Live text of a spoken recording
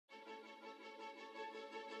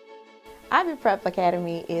Ivy Prep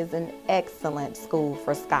Academy is an excellent school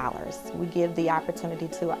for scholars. We give the opportunity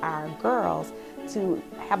to our girls to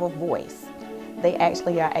have a voice. They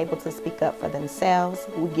actually are able to speak up for themselves.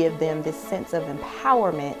 We give them this sense of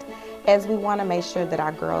empowerment as we want to make sure that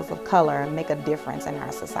our girls of color make a difference in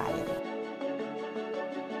our society.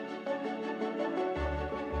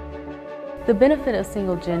 The benefit of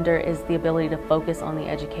single gender is the ability to focus on the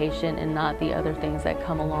education and not the other things that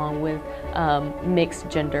come along with mixed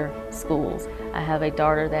gender schools. I have a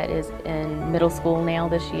daughter that is in middle school now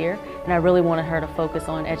this year, and I really wanted her to focus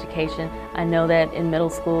on education. I know that in middle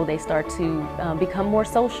school they start to become more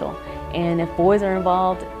social, and if boys are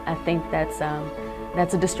involved, I think that's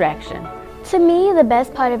a distraction. To me, the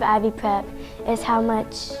best part of Ivy Prep is how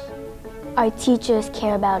much our teachers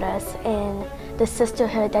care about us and the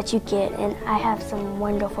sisterhood that you get, and I have some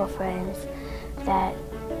wonderful friends that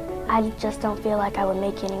I just don't feel like I would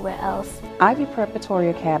make anywhere else. Ivy Preparatory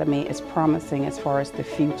Academy is promising as far as the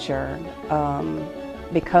future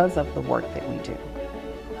because of the work that we do.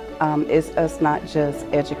 It's us not just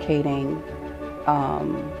educating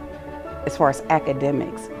as far as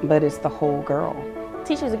academics, but it's the whole girl.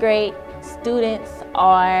 Teachers are great, students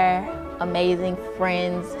are amazing,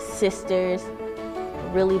 friends, sisters,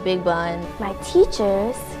 really big bond. My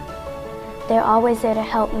teachers, they're always there to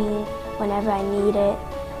help me whenever I need it,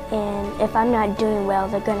 and if I'm not doing well,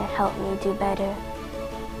 they're going to help me do better,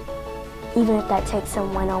 even if that takes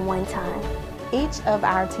some one-on-one time. Each of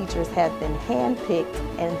our teachers have been handpicked,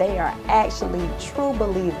 and they are actually true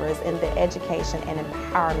believers in the education and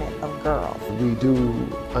empowerment of girls. We do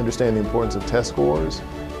understand the importance of test scores,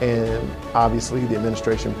 and obviously the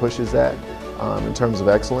administration pushes that in terms of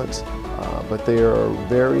excellence. But they are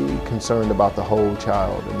very concerned about the whole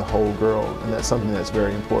child and the whole girl, and that's something that's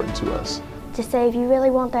very important to us. To say if you really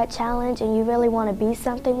want that challenge and you really want to be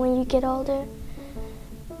something when you get older,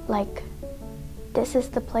 like, this is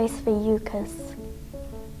the place for you, because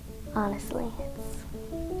honestly,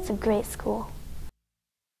 it's a great school.